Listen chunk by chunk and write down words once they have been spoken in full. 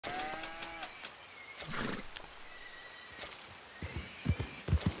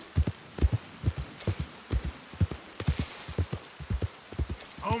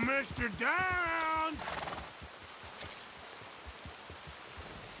Mr. Downs!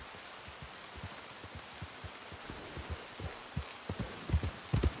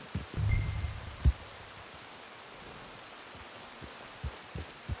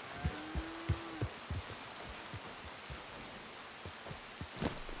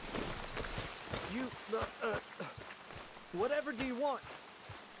 Whatever do you want?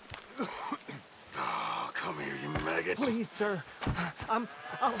 Oh, come here, you maggot. Please, sir. I'll...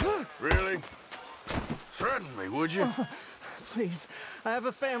 Really? Threaten me, would you? Please. I have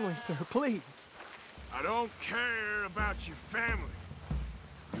a family, sir. Please. I don't care about your family.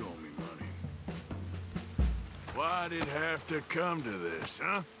 You owe me money. Why'd it have to come to this,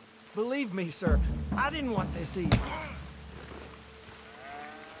 huh? Believe me, sir. I didn't want this either.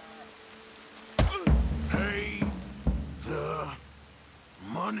 Pay the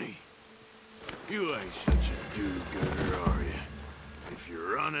money. You ain't such a do-gooder, are you? If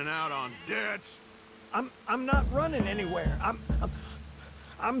you're running out on debts... I'm not running anywhere.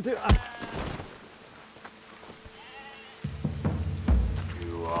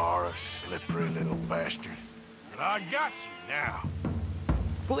 You are a slippery little bastard. But I got you now.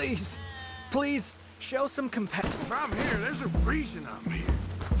 Please. Please, show some compassion. If I'm here, there's a reason I'm here.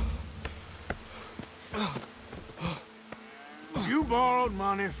 You borrowed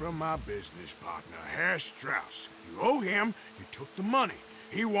money from my business partner, Herr Strauss. You owe him, you took the money.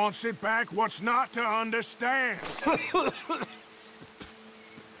 He wants it back, what's not to understand?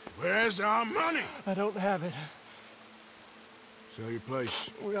 Where's our money? I don't have it. Sell your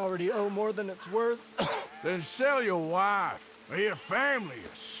place. We already owe more than it's worth. Then sell your wife, or your family,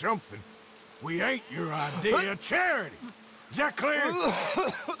 or something. We ain't your idea of charity. Is that clear?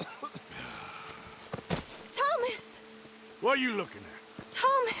 Thomas! What are you looking at?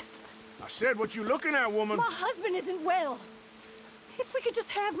 Thomas! I said what you looking at, woman. My husband isn't well. If we could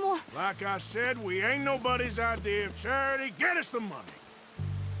just have more... Like I said, we ain't nobody's idea of charity. Get us the money.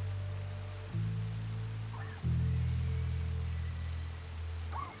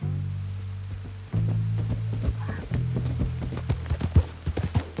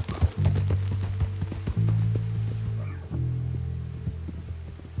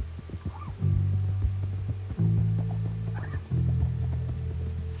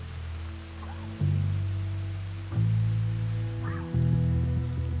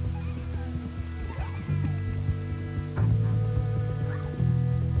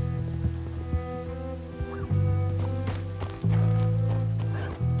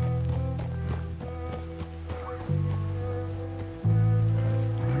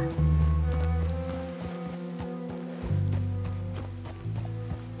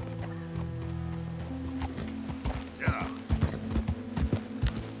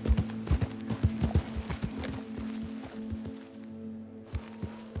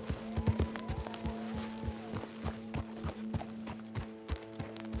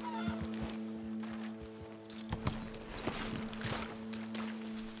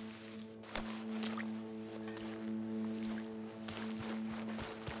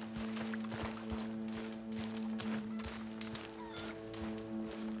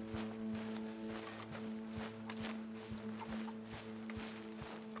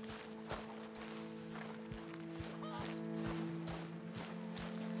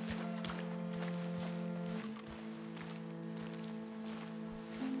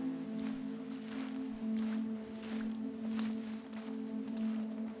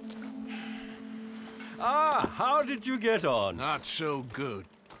 Ah, how did you get on? Not so good.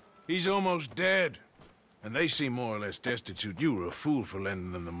 He's almost dead. And they seem more or less destitute. You were a fool for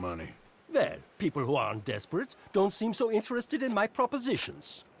lending them the money. Well, people who aren't desperate don't seem so interested in my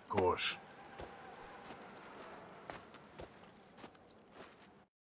propositions. Of course.